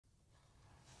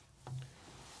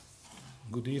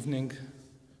Good evening,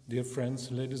 dear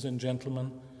friends, ladies and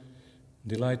gentlemen.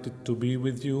 Delighted to be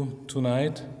with you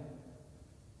tonight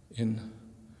in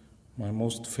my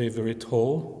most favorite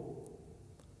hall.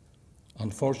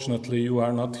 Unfortunately, you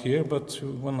are not here, but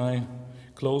when I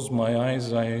close my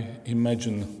eyes, I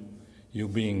imagine you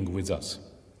being with us.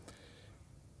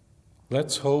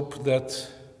 Let's hope that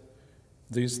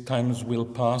these times will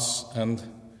pass and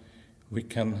we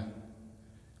can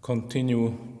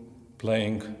continue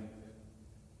playing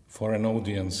for an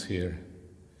audience here,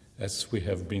 as we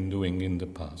have been doing in the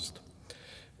past.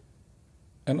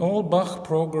 An all Bach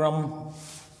program,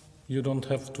 you don't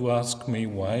have to ask me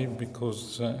why,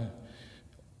 because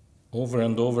over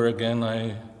and over again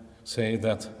I say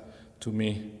that, to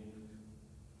me,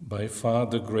 by far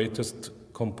the greatest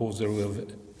composer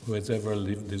who has ever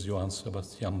lived is Johann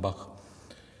Sebastian Bach.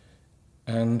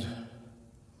 And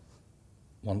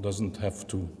one doesn't have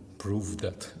to prove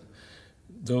that.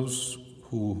 Those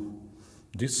who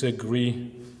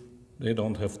disagree, they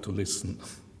don't have to listen.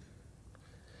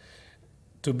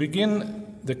 To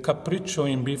begin, the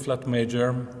Capriccio in B-flat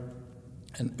major,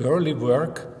 an early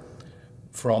work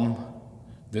from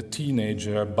the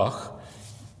teenager Bach.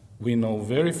 We know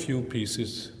very few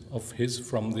pieces of his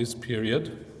from this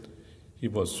period. He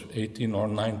was 18 or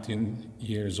 19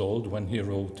 years old when he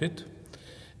wrote it.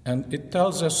 And it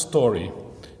tells a story.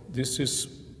 This is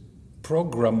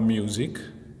program music.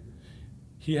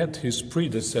 He had his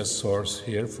predecessors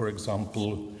here, for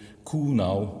example,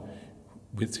 Kuhnau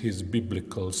with his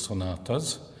biblical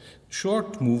sonatas,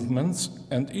 short movements,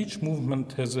 and each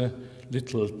movement has a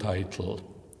little title.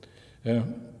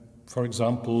 For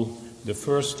example, the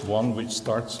first one, which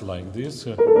starts like this.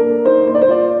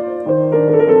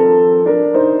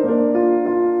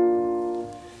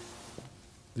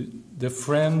 The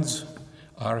friends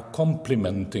are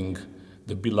complimenting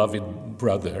the beloved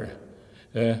brother.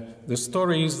 The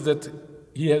story is that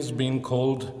he has been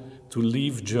called to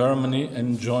leave Germany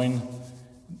and join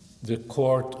the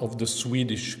court of the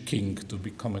Swedish king to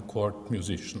become a court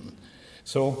musician.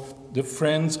 So the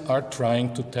friends are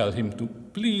trying to tell him to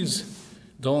please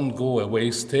don't go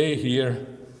away, stay here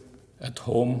at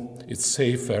home, it's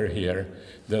safer here.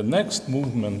 The next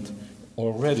movement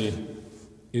already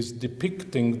is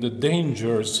depicting the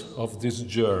dangers of this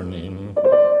journey.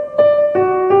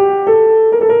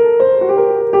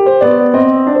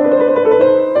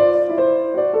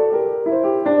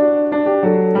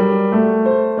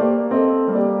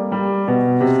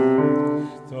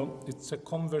 It's a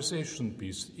conversation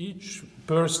piece. Each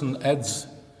person adds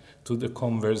to the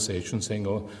conversation, saying,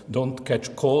 oh, don't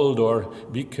catch cold, or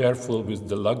be careful with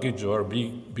the luggage, or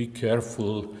be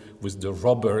careful with the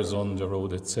robbers on the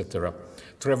road, etc.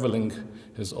 Traveling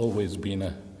has always been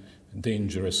a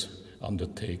dangerous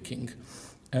undertaking.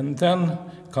 And then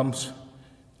comes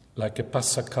like a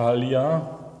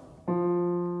Passacaglia,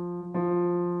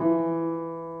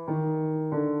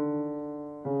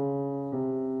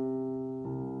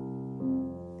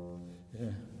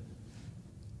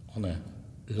 on a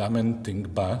lamenting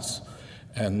bass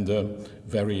and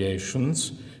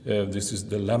variations. This is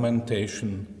the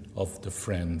lamentation of the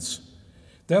friends.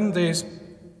 Then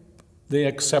they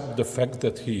accept the fact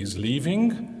that he is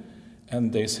leaving,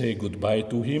 and they say goodbye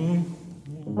to him.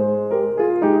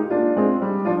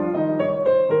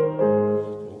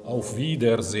 Auf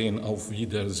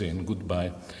Wiedersehen,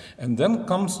 goodbye. And then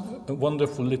comes a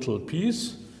wonderful little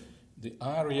piece, the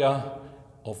aria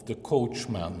of the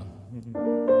coachman.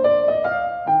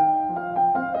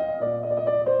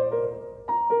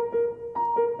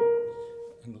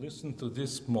 And listen to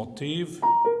this motif.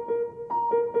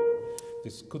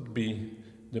 This could be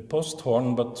the post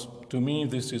horn, but to me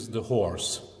this is the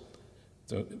horse.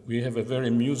 So we have a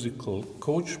very musical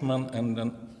coachman and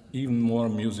an even more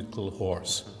musical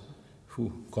horse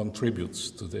who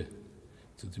contributes to the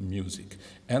music.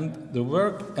 And the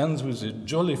work ends with a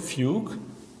jolly fugue.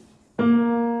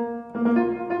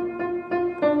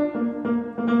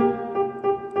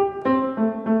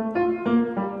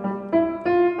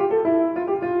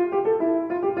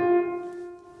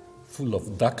 Full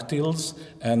of dactyls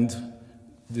and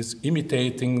this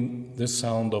imitating the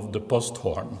sound of the post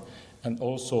horn, and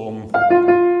also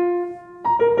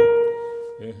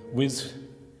with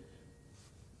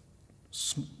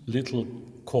little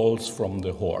calls from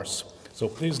the horse. So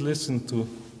please listen to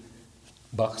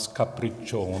Bach's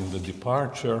Capriccio on the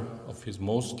departure of his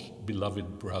most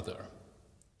beloved brother.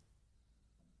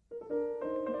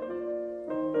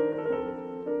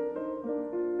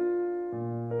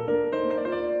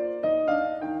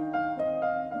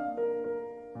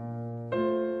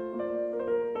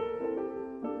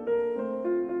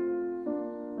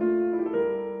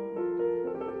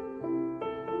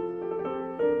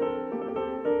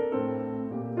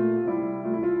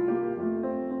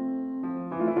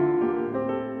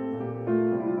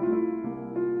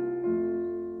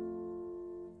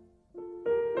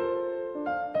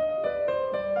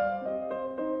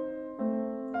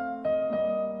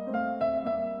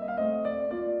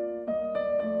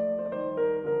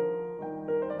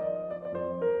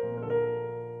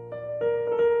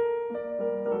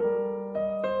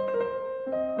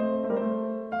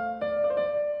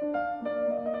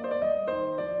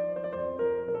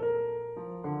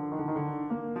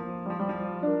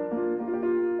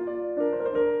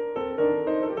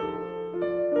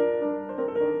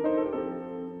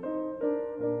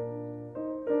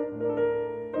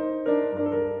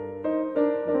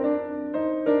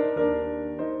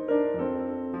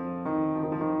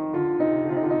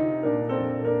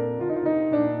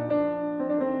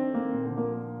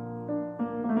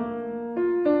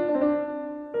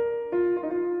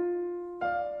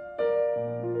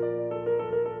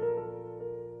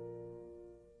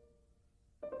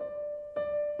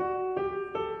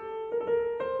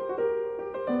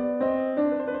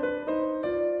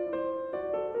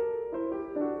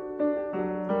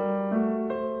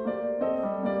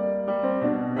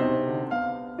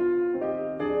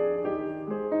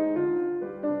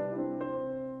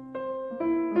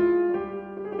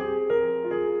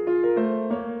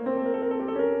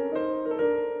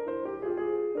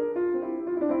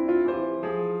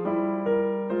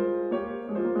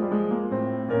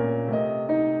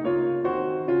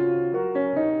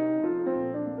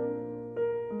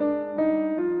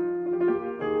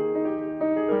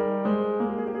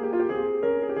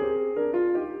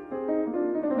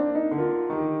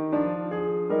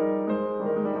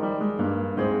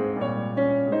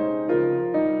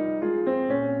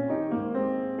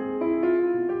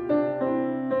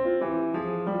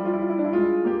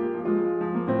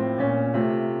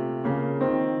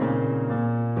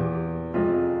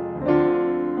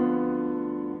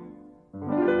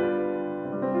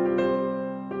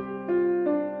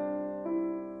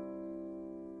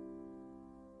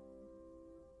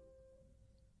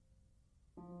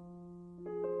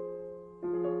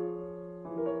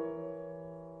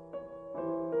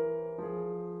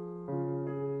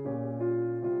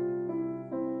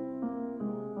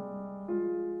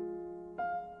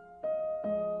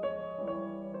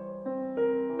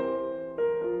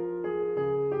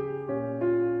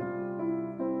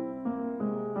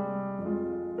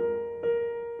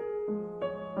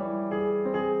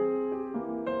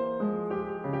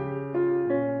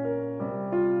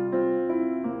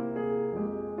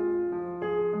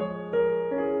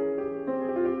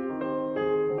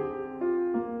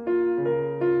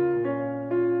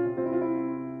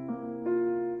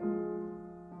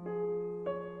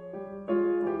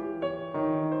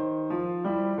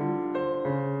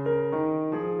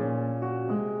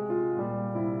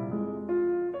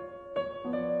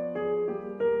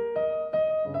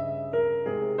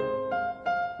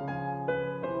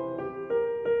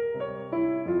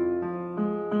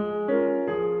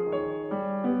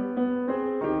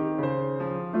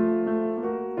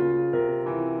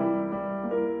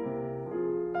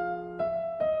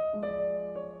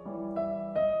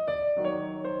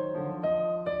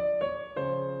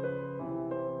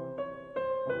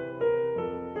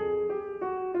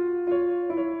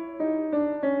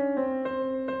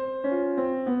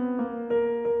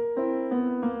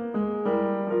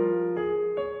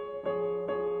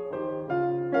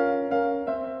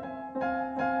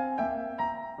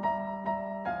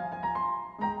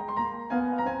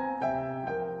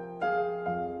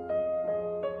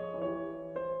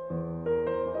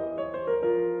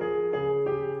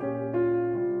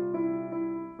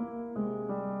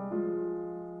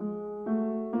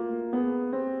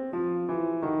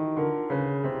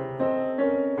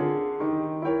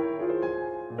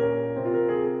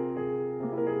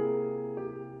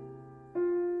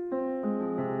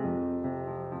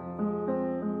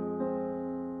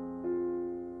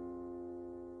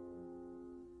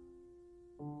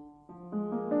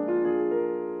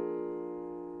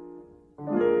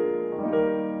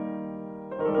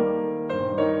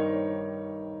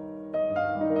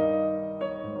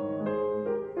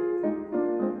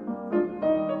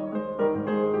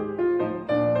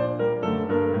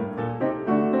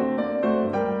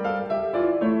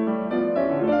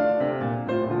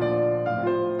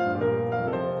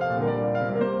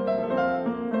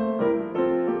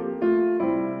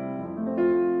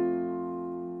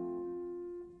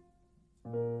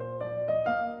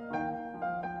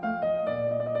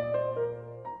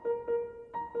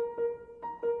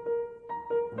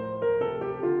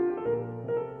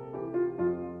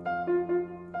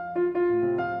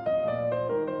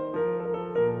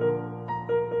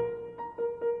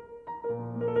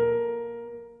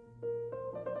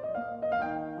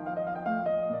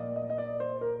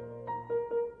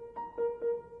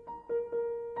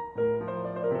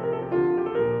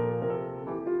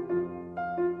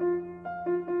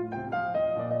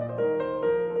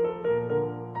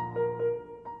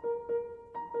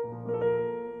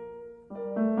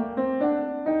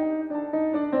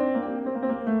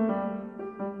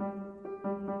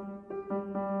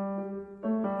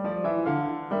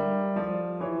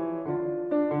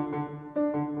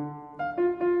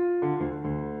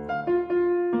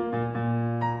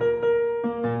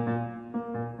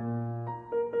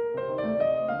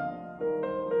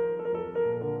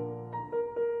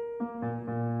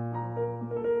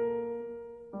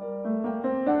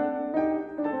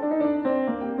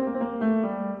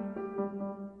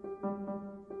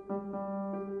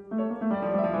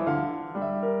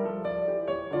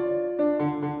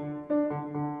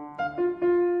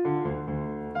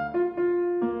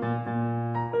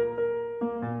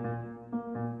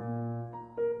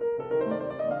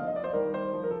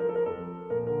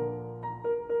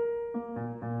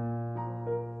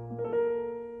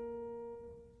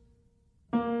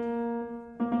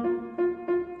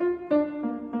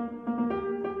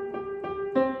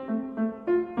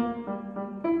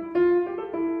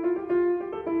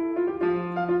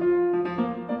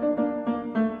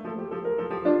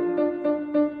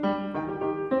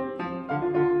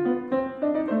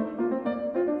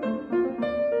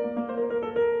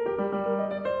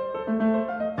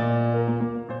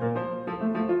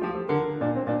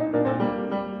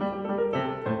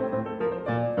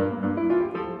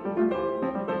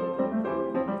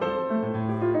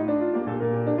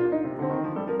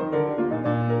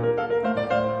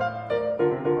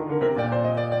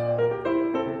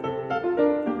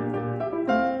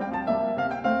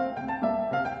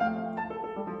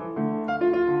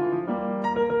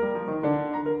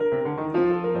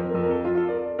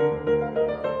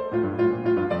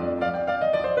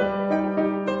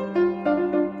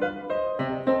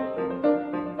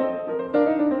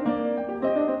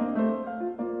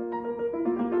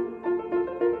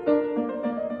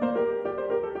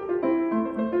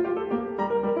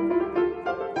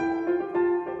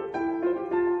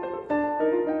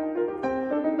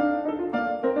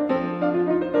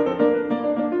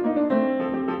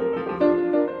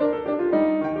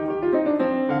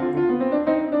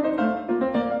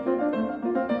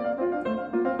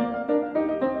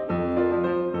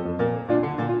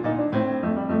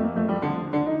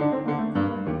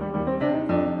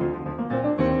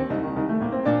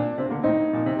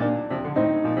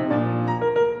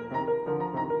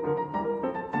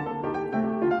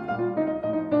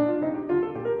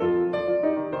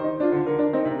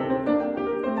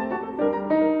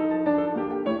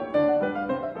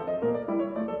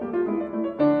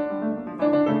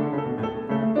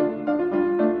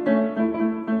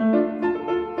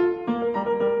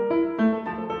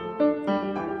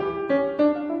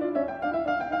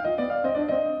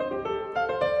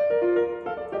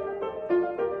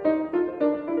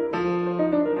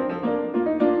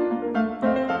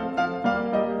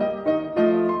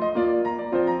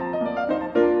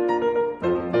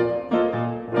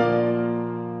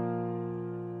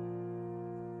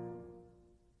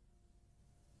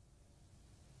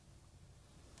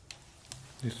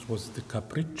 This was the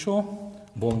Capriccio,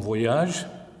 Bon Voyage,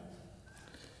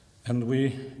 and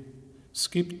we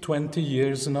skipped 20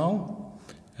 years now,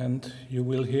 and you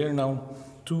will hear now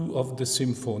two of the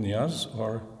sinfonias,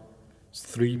 or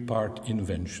three-part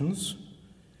inventions,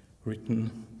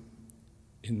 written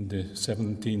in the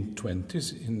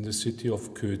 1720s in the city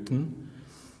of Köthen.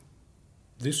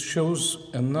 This shows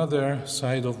another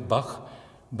side of Bach,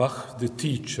 Bach the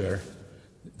teacher,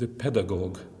 the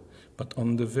pedagogue, but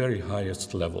on the very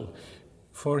highest level.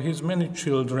 For his many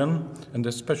children, and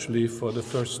especially for the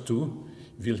first two,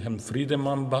 Wilhelm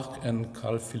Friedemann Bach and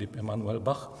Carl Philipp Emanuel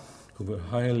Bach, who were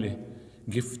highly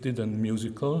gifted and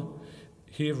musical,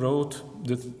 he wrote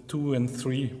the 2- and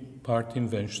 3-part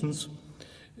inventions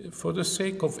for the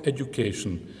sake of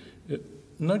education,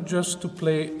 not just to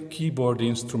play keyboard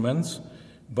instruments,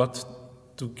 but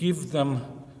to give them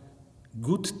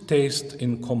good taste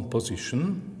in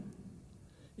composition,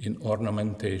 in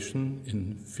ornamentation,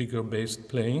 in figure-based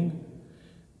playing,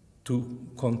 to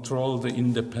control the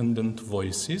independent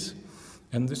voices.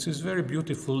 And this is very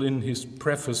beautiful in his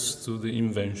preface to the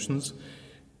inventions.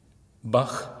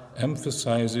 Bach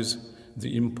emphasizes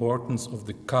the importance of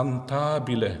the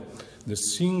cantabile, the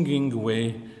singing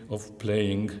way of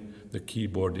playing the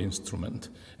keyboard instrument.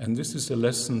 And this is a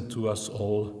lesson to us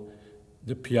all.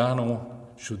 The piano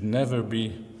should never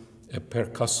be a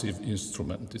percussive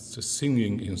instrument. It's a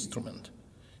singing instrument.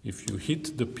 If you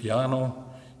hit the piano,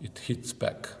 it hits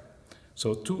back.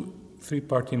 So 2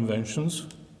 3-part inventions,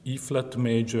 E-flat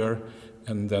major,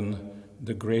 and then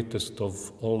the greatest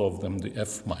of all of them, the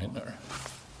F minor.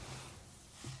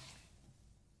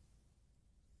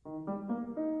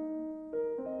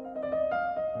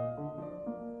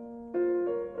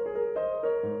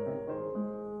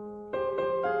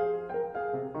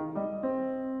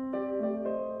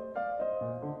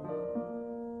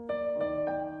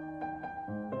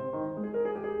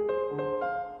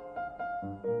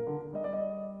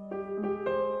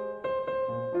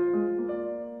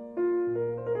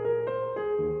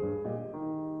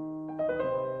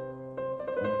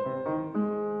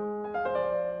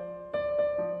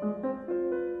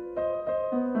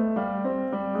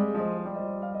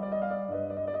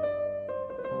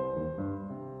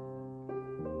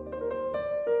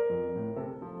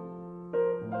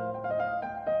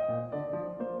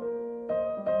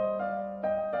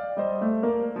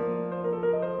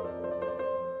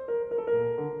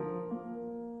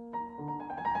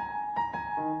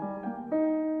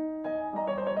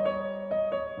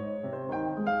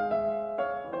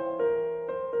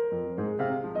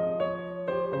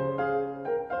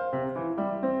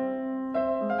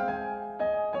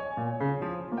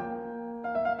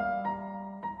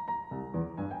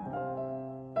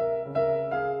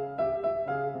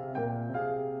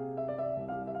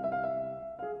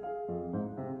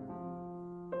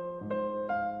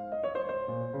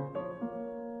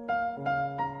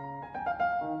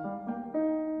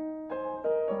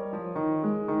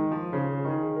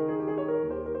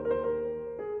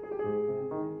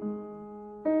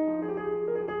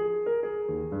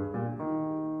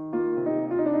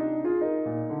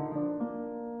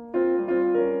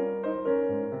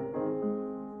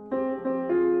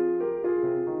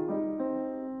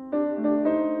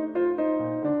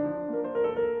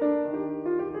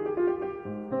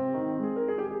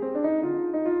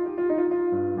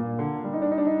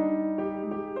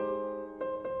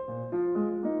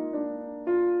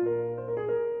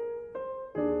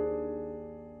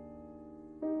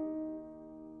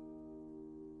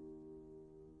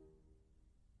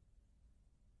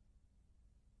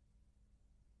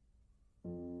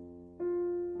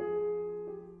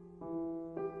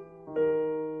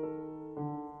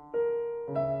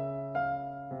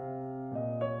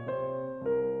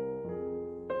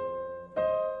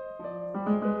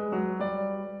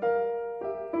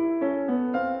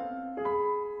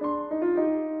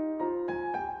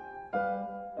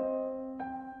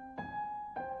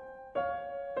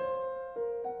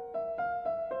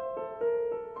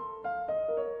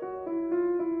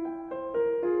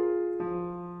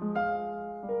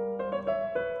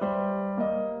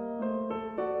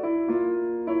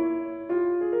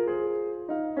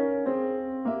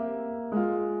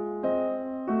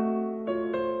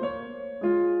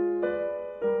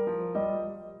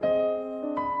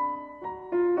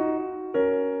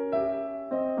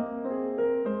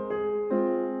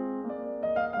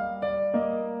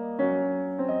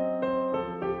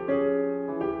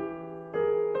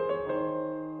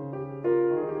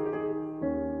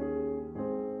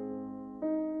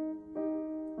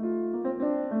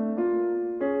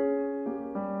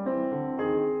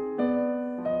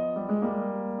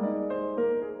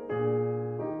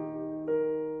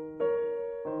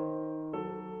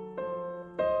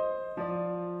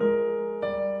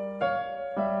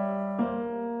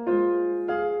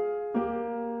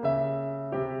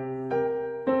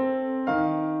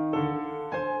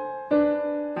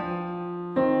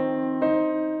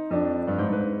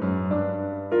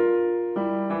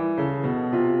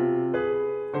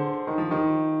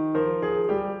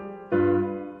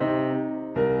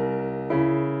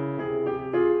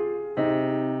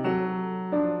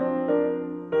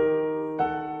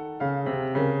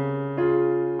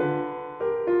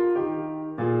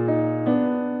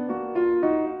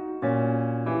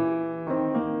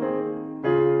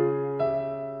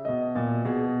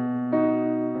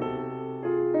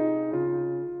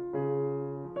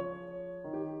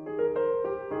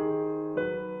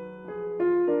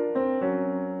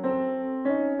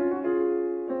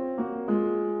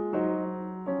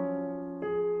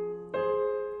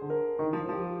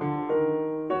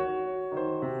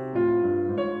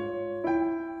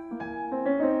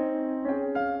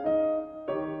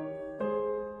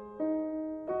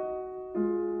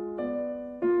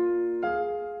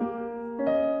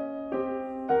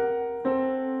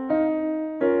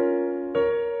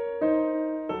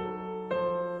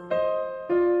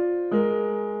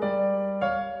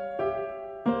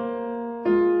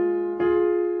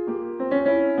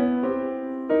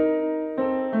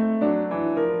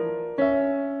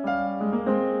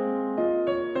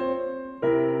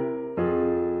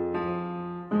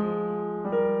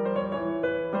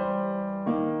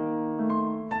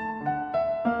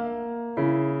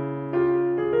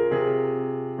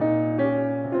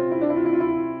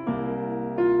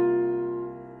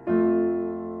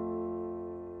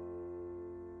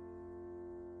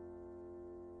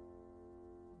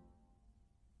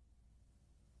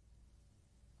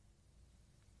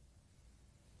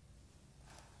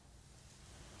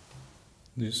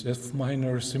 This F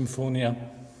minor Sinfonia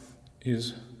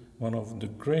is one of the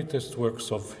greatest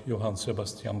works of Johann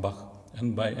Sebastian Bach,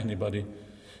 and by anybody.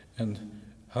 And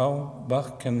how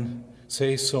Bach can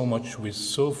say so much with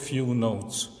so few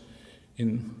notes.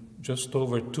 In just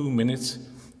over 2 minutes,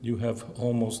 you have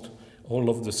almost all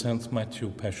of the St. Matthew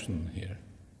Passion here.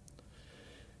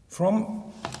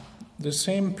 From the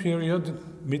same period,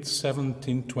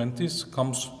 mid-1720s,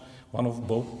 comes one of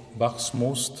Bach's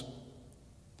most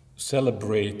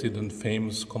celebrated and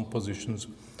famous compositions,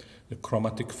 the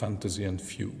Chromatic Fantasy and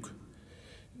Fugue.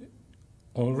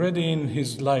 Already in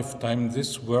his lifetime,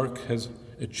 this work has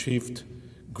achieved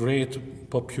great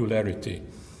popularity,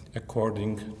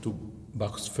 according to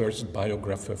Bach's first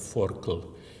biographer,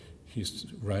 Forkel. He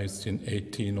writes in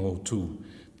 1802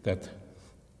 that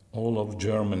all of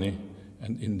Germany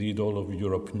and indeed all of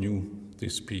Europe knew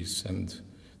this piece, and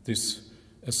this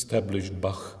established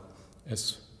Bach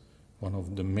as one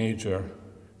of the major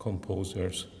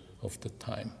composers of the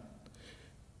time.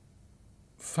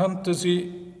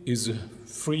 Fantasy is a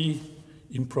free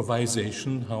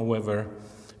improvisation, however,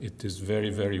 it is very,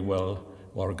 very well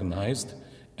organized,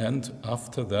 and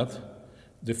after that,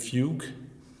 the fugue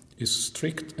is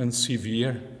strict and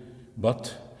severe,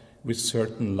 but with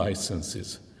certain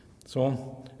licenses.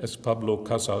 So, as Pablo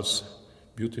Casals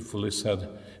beautifully said,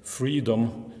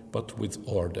 freedom, but with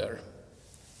order.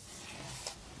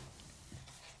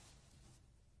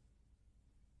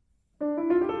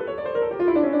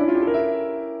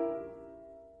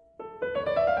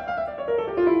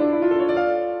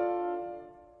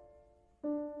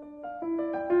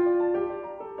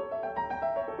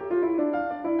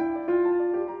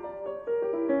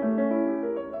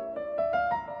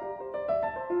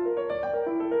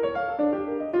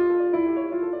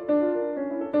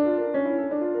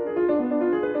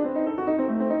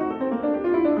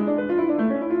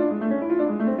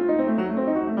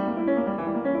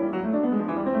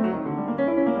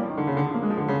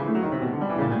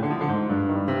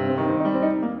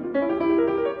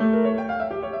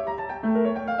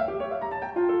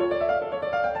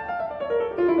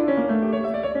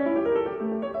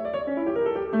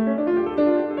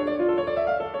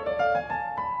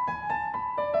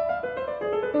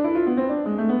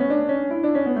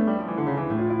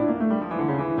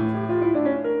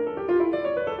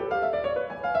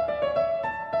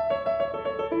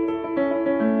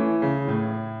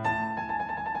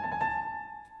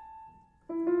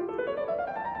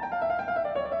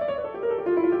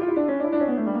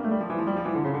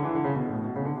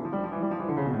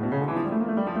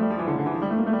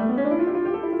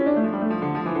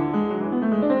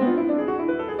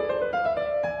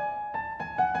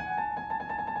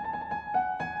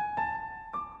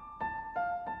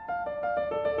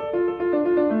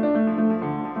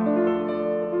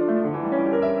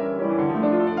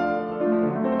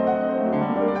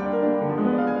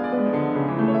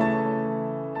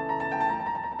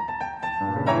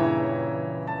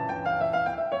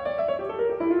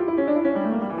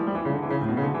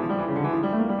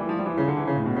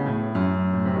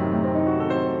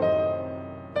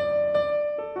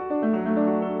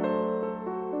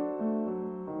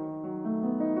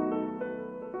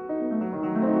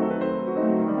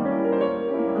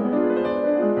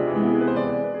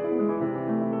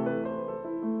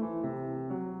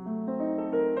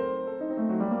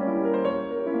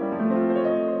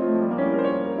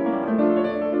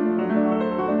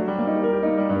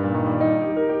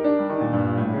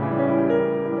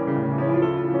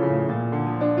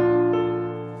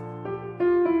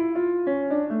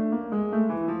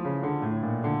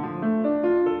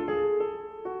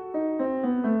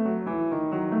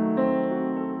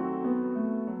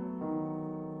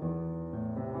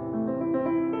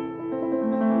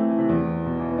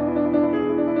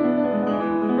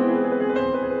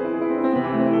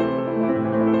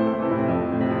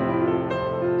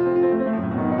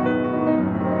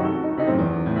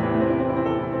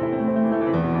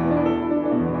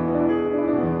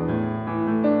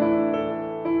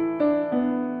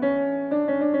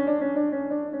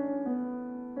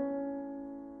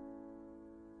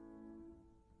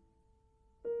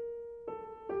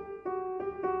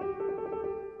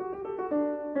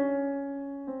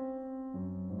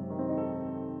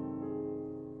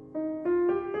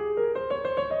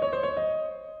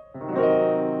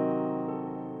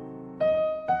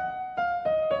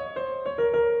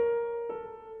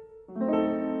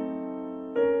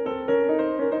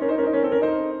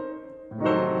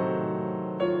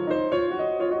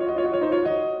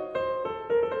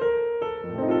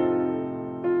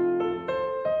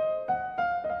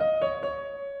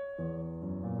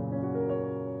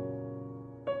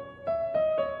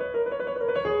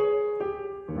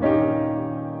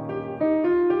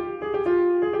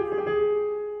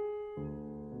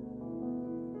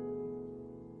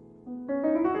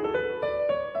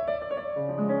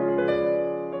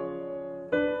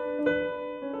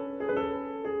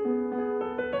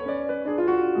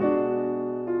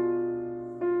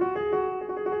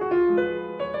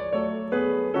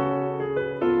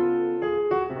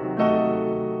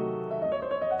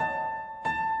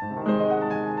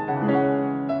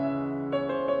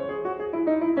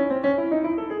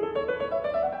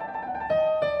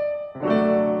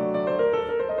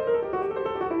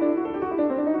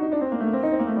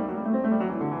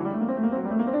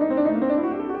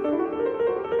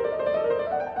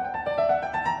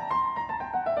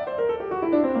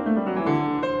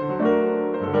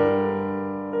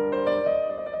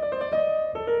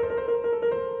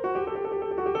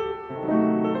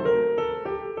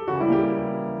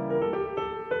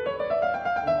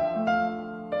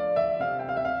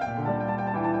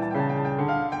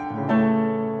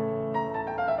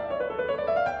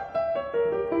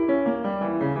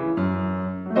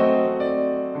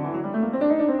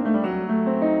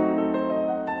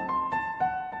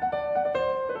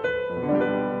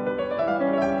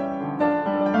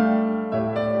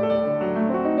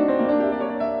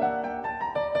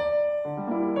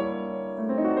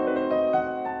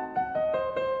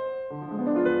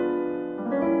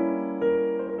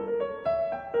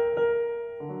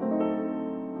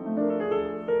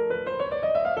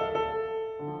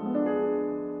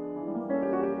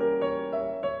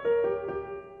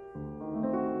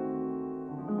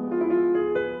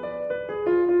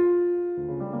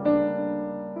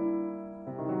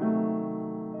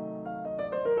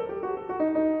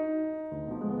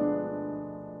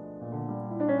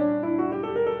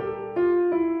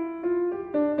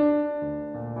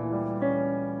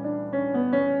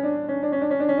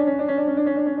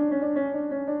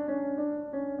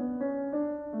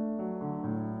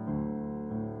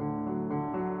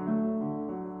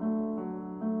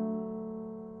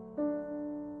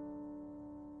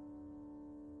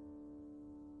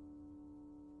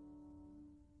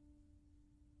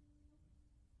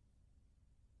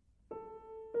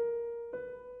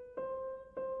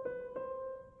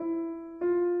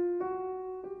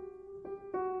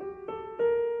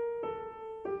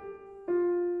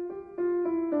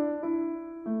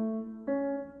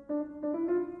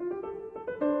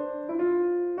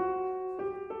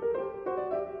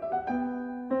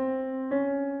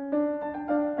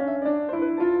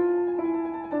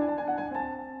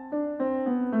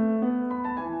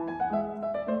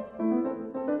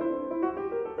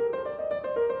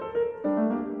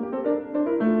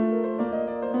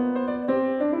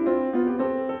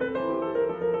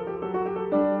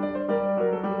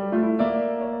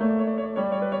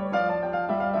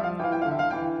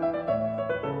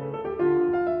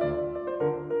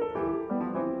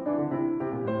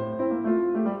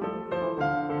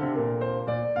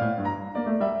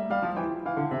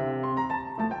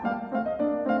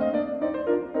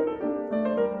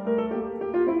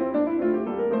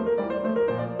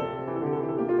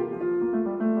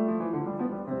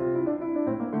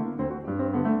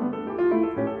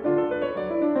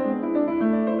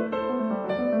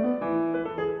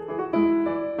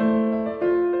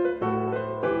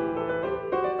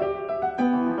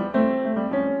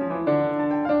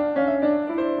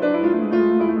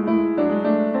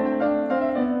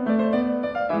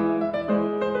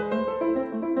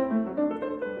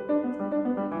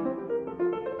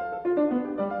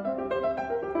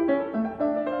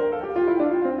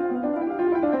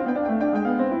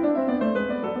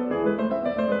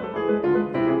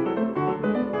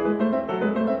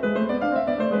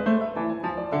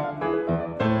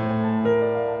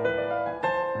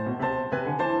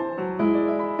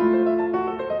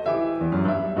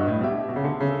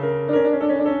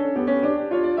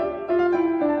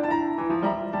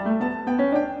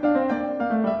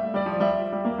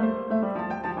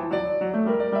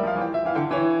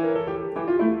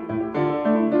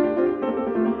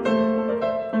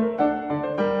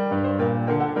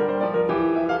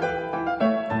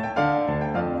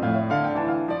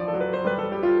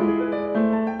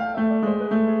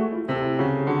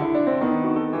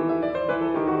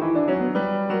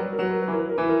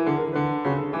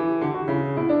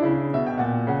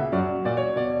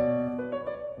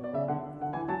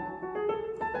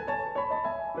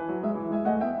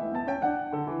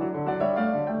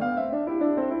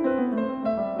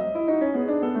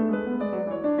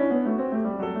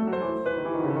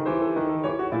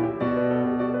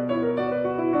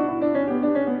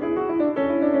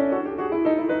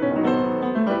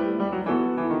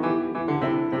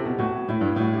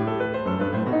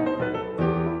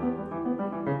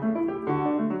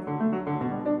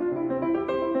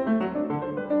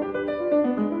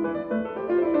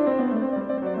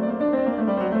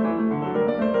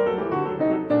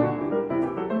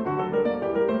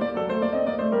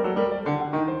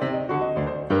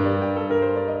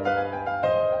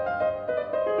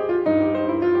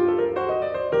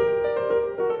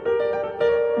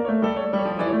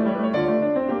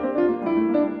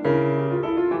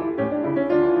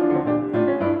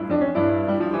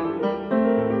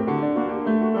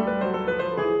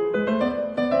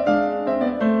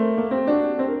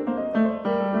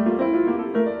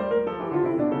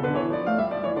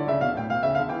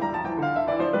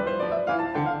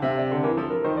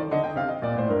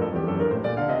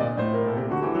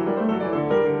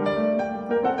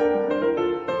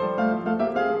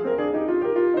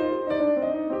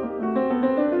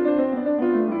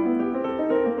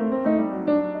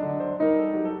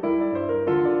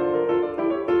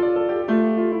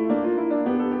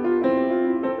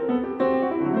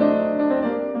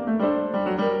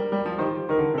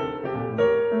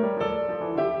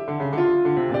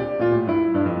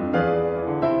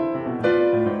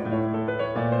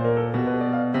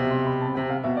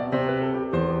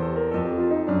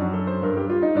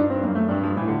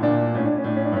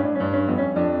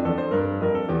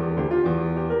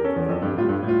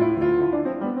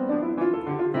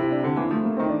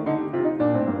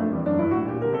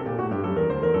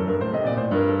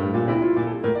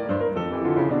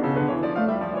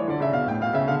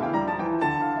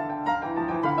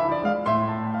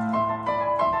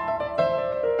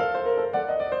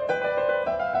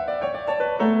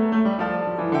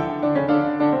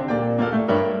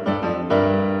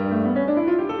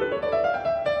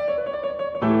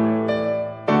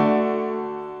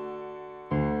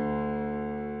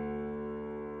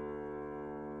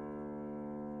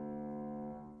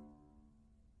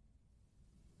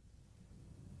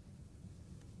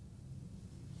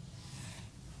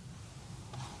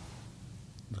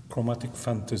 Chromatic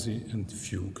Fantasy and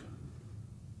Fugue.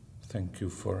 Thank you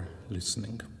for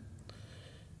listening.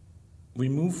 We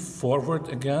move forward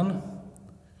again.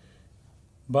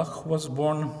 Bach was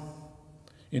born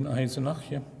in Eisenach,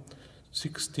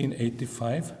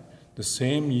 1685, the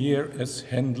same year as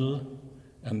Handel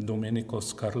and Domenico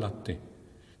Scarlatti.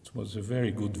 It was a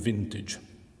very good vintage.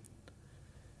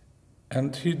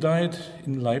 And he died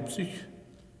in Leipzig,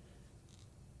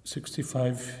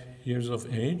 65 years of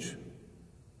age,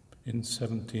 in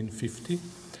 1750.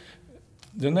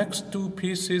 The next two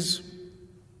pieces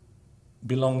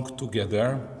belong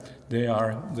together. They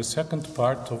are the second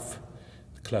part of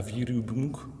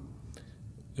Klavierübung,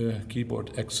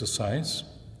 keyboard exercise.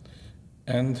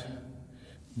 And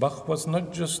Bach was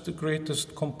not just the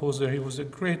greatest composer, he was a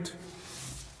great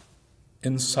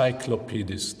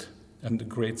encyclopedist and a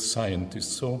great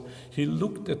scientist. So he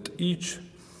looked at each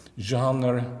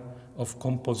genre of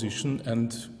composition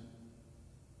and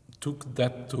took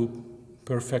that to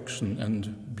perfection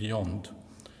and beyond.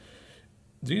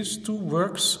 These two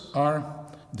works are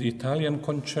the Italian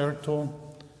Concerto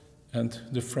and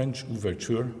the French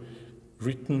Ouverture,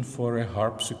 written for a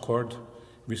harpsichord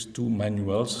with two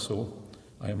manuals, so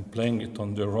I am playing it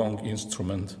on the wrong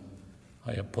instrument.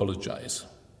 I apologize.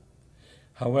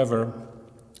 However,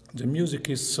 the music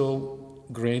is so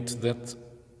great that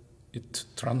it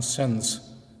transcends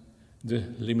the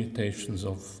limitations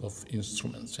of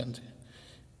instruments, and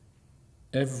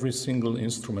every single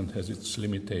instrument has its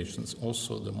limitations,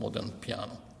 also the modern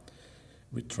piano.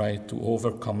 We try to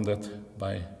overcome that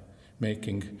by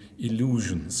making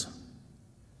illusions.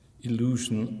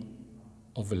 Illusion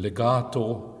of a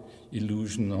legato,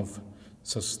 illusion of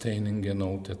sustaining a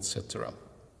note, etc.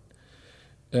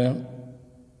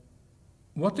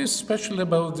 What is special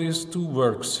about these two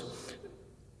works?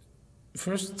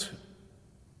 First,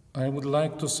 I would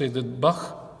like to say that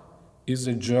Bach is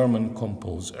a German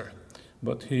composer,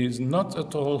 but he is not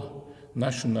at all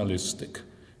nationalistic.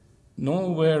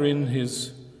 Nowhere in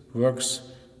his works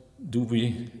do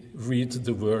we read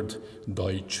the word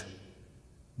Deutsch,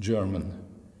 German.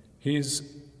 He's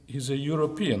a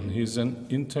European, he's an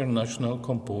international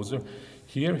composer.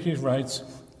 Here he writes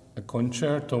a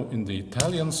concerto in the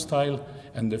Italian style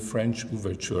and the French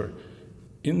Ouverture.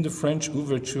 In the French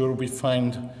Ouverture we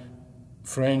find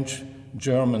French,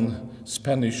 German,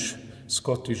 Spanish,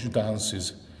 Scottish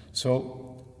dances.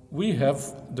 So we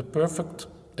have the perfect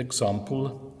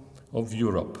example of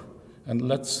Europe, and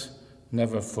let's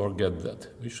never forget that.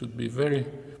 We should be very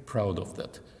proud of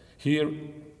that. Here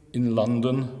in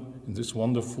London, in this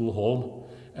wonderful hall,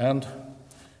 and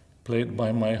played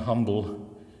by my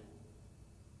humble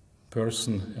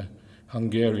person, a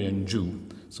Hungarian Jew.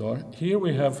 So here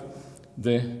we have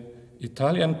the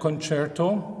Italian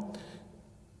concerto,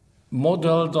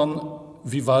 modeled on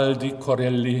Vivaldi,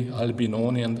 Corelli,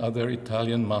 Albinoni, and other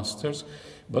Italian masters.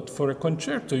 But for a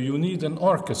concerto, you need an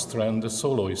orchestra and a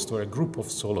soloist, or a group of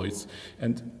soloists.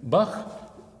 And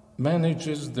Bach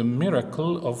manages the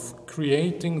miracle of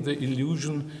creating the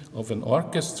illusion of an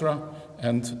orchestra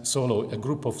and a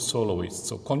group of soloists.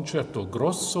 So concerto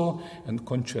grosso and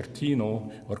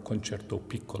concertino, or concerto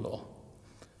piccolo.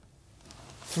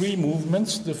 3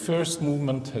 movements. The first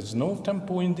movement has no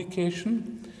tempo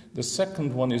indication. The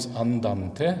second one is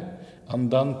Andante.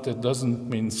 Andante doesn't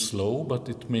mean slow, but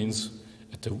it means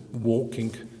at a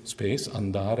walking space,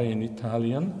 andare in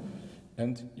Italian.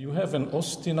 And you have an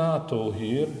ostinato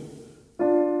here.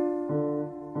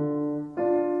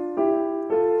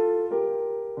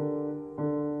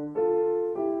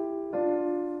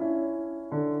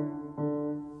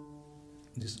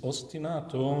 This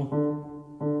ostinato,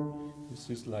 this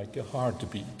is like a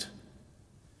heartbeat.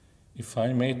 If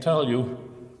I may tell you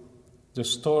the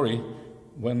story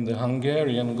when the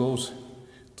Hungarian goes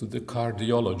to the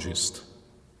cardiologist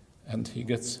and he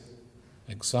gets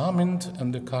examined,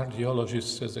 and the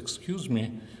cardiologist says, "Excuse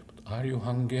me, but are you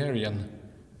Hungarian?"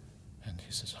 And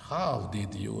he says, "How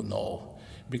did you know?"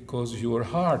 "Because your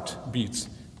heart beats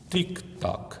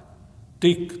tick-tock,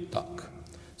 tick-tock."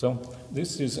 So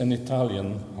this is an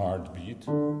Italian heartbeat.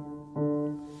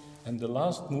 And the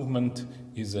last movement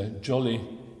is a jolly,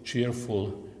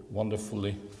 cheerful,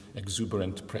 wonderfully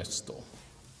exuberant Presto.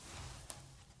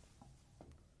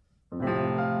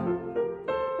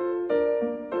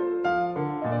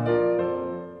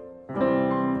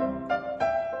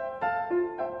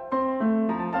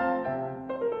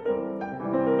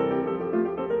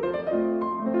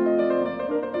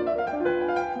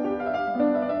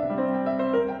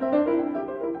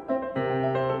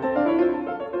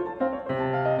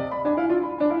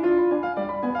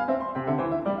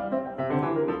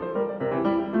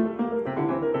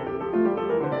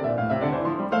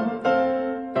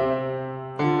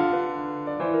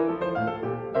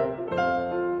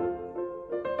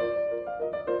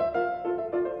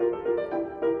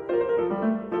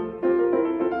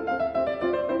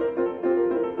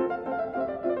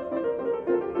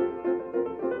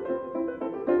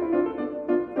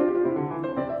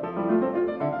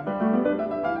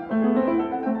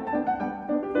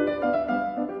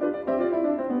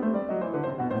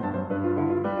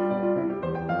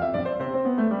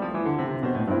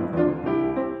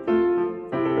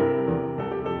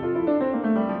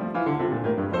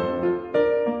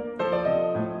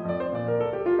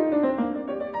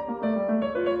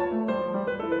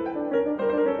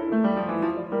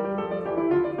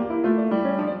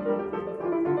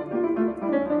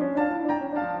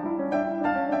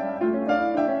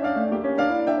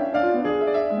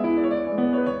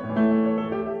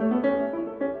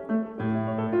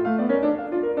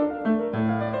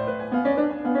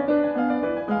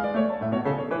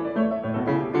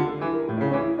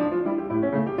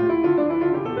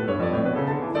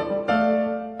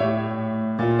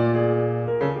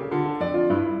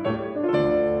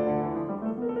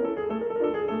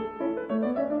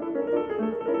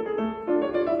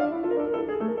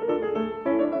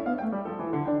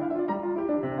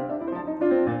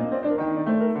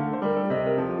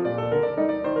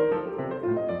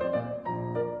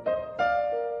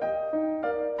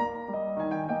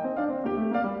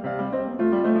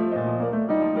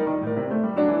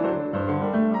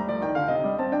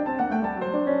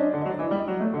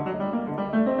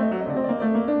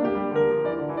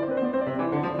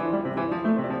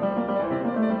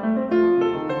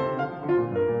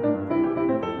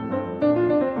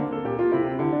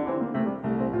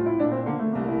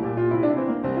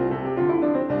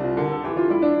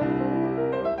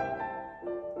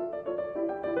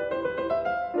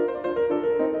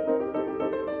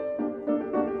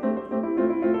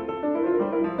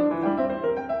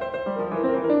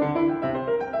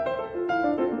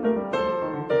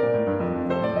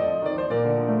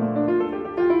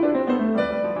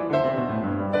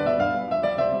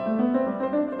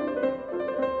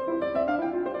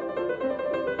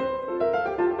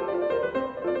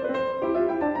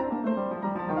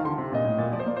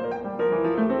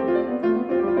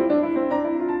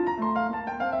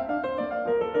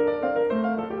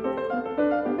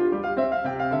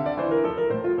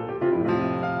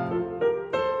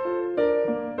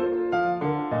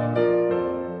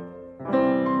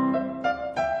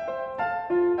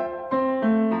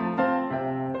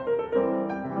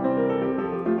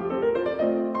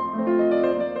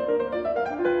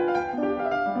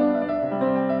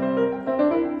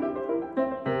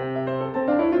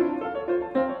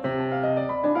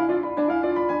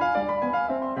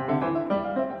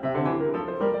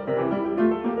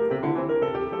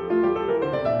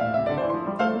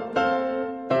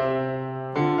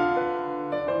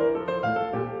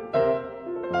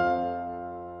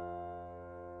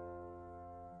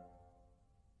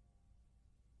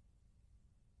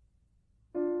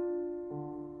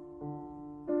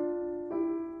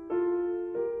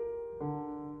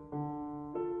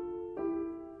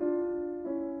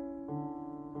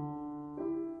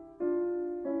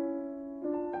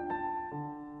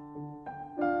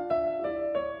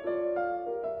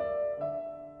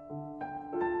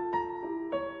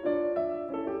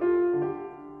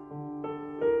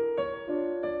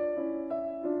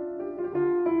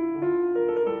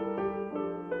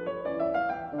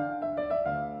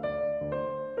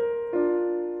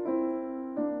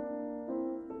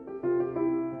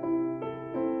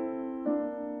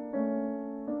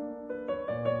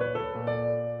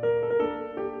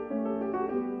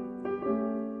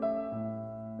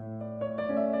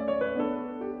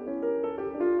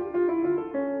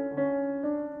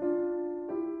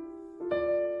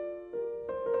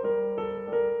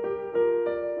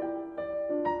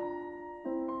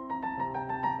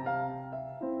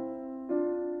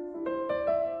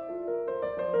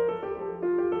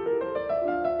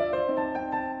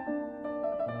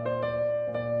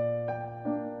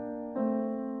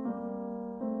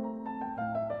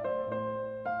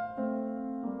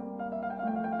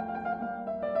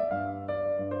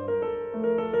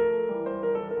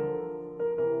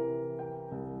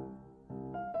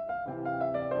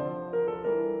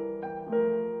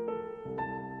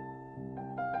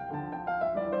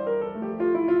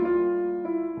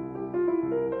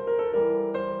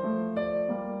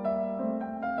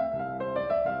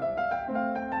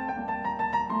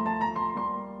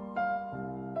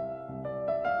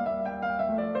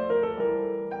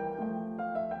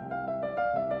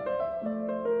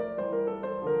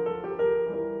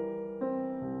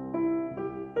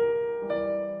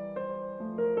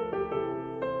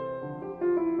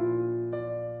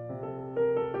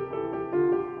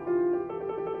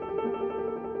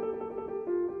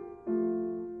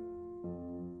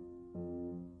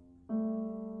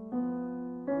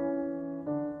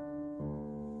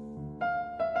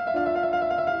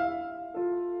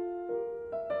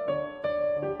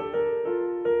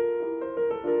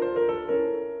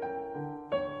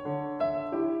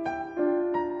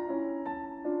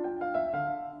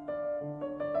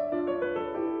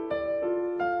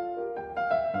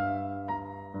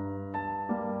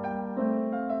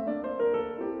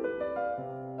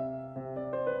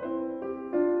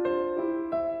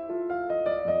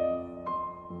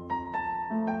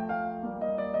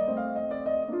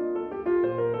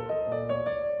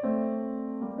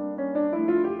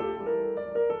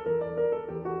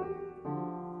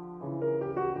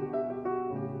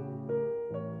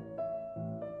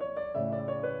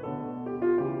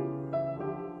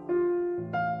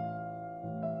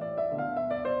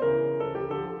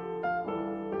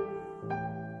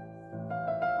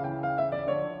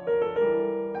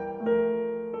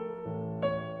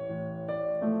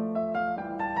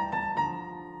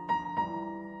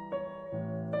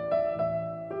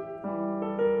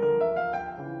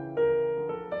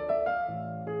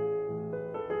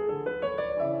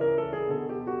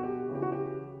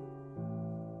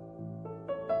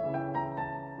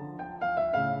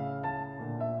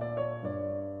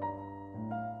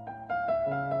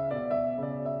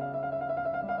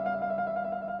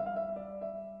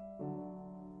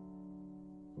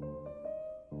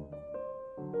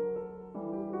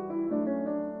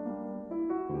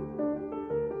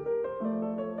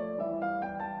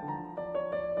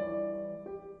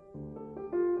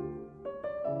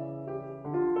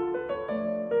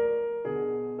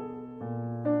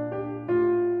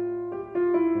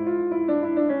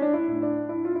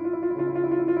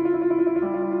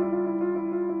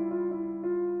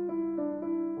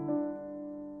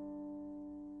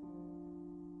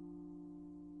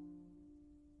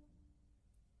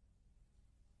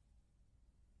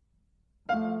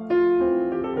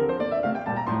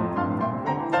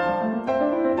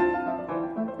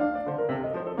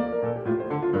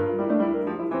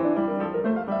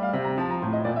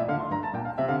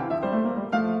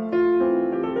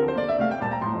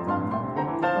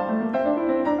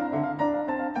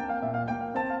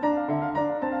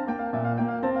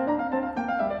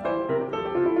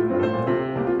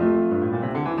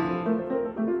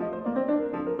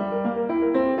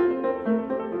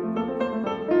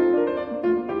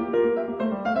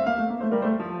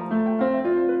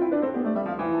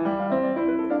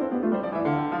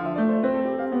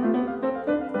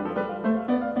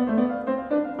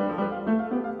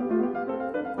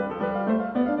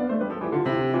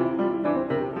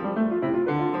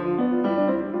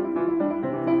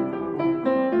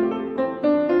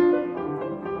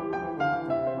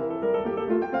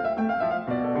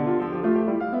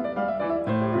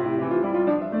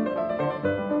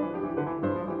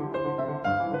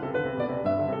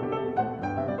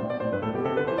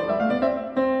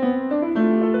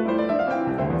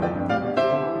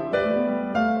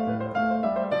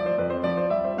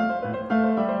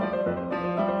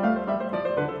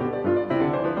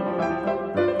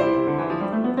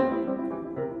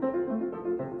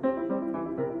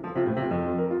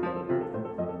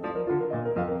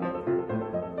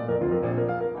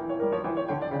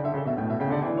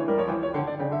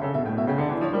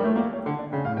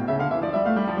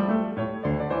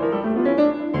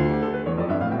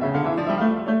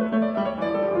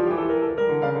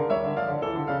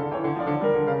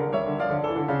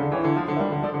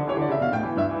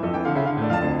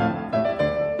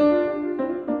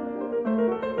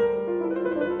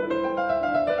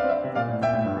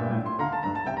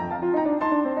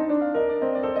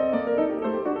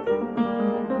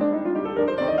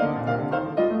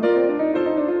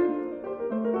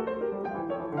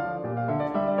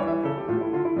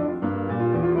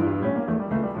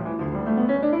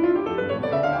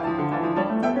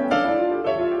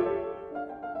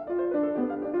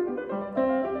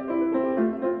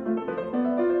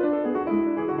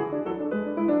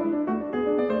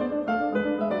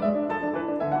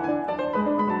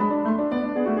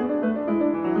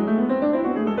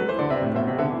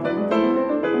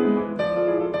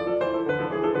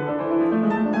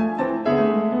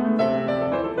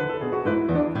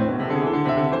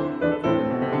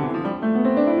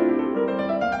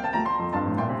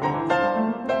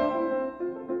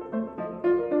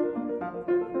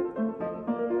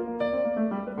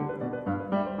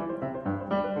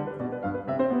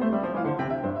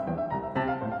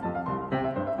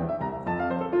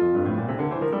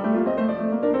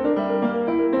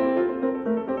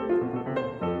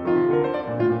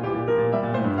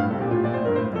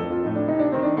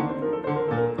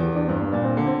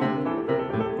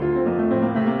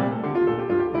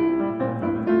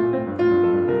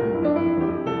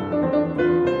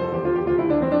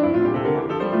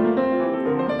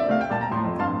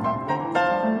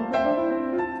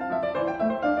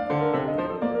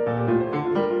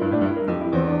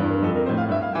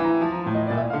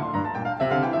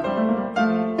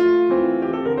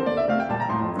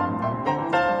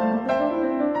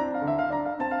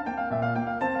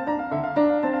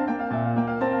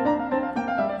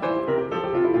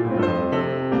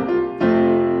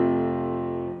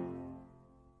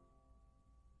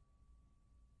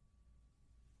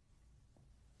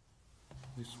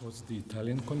 This was the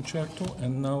Italian concerto,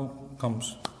 and now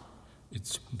comes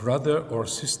its brother or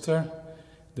sister,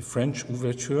 the French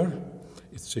Ouverture.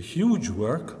 It's a huge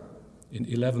work in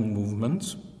 11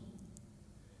 movements.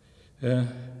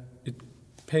 It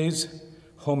pays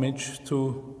homage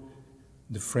to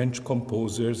the French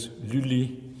composers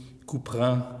Lully,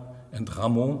 Couperin, and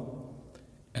Rameau,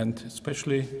 and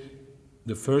especially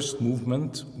the first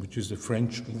movement, which is the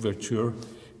French Ouverture,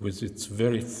 with its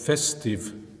very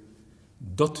festive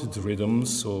dotted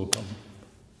rhythms, so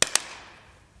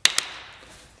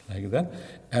like that.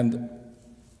 And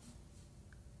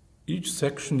each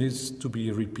section is to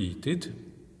be repeated.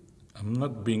 I'm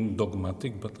not being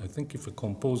dogmatic, but I think if a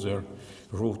composer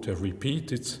wrote a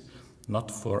repeat, it's not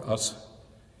for us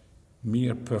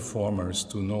mere performers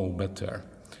to know better.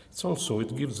 It's also,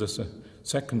 it gives us a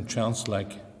second chance,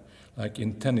 like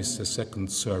in tennis, a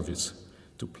second service,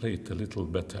 to play it a little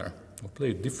better. Or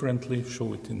play it differently,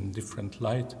 show it in different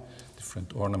light,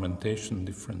 different ornamentation,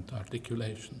 different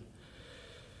articulation.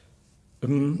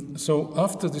 So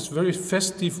after this very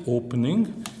festive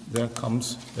opening, there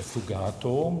comes a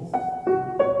fugato.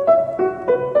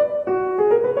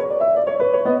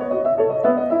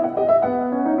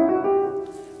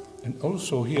 And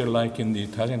also here, like in the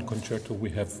Italian concerto,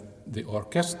 we have the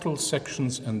orchestral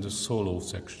sections and the solo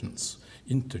sections,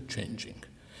 interchanging.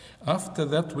 After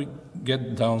that, we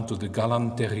get down to the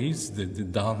galanteries, the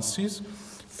dances.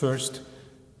 First,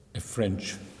 a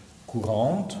French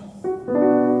Courante.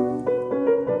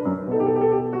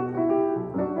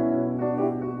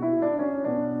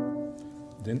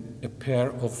 Then a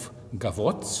pair of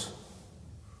Gavottes.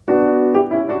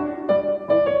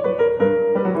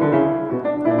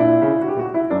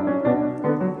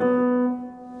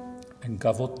 And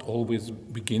Gavotte always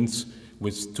begins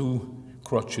with 2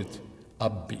 crotchet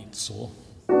upbeats. So.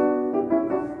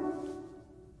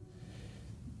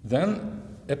 Then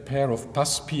a pair of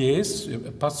Passepieds.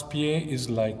 A Passepied is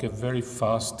like a very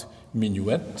fast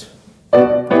minuet.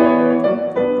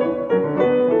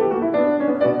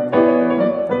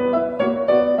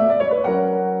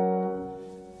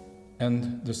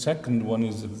 And the second one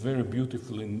is very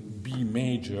beautiful in B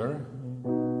major.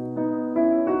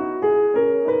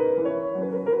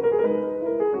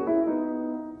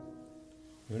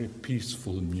 Very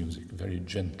peaceful music, very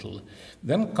gentle.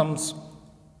 Then comes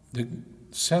the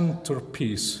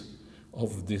centerpiece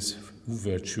of this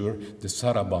Ouverture, the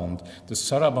Sarabande. The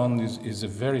Sarabande is a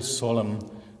very solemn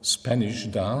Spanish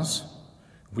dance,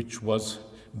 which was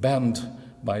banned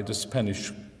by the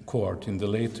Spanish court in the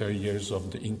later years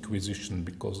of the Inquisition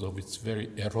because of its very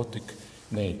erotic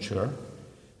nature.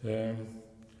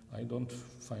 I don't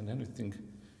find anything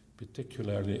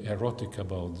particularly erotic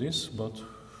about this, but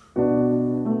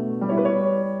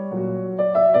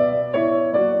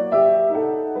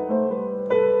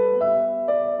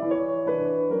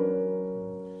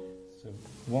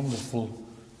wonderful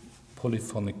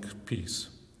polyphonic piece.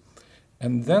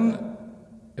 And then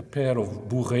a pair of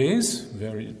bourrées,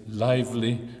 very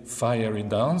lively, fiery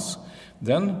dance.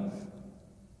 Then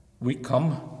we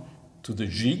come to the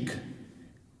Gigue,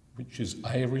 which is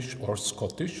Irish or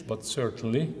Scottish, but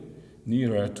certainly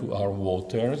nearer to our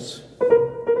waters.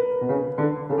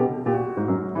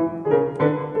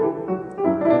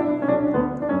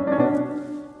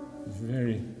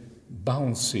 Very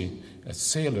bouncy, a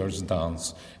sailor's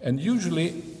dance. And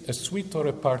usually a suite or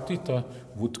a partita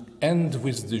would end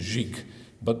with the Gigue,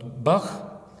 but Bach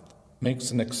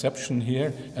makes an exception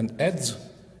here and adds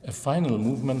a final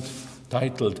movement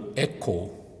titled Echo.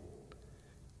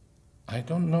 I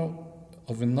don't know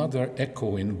of another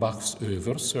echo in Bach's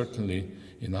oeuvre, certainly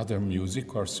in other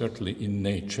music or certainly in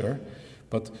nature,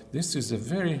 but this is a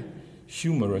very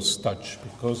humorous touch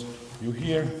because you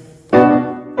hear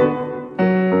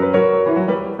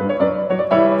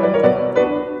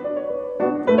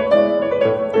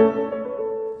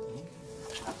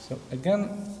again,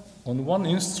 on one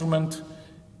instrument,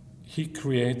 he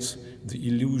creates the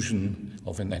illusion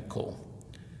of an echo.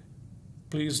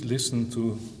 Please listen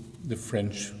to the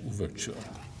French Ouverture.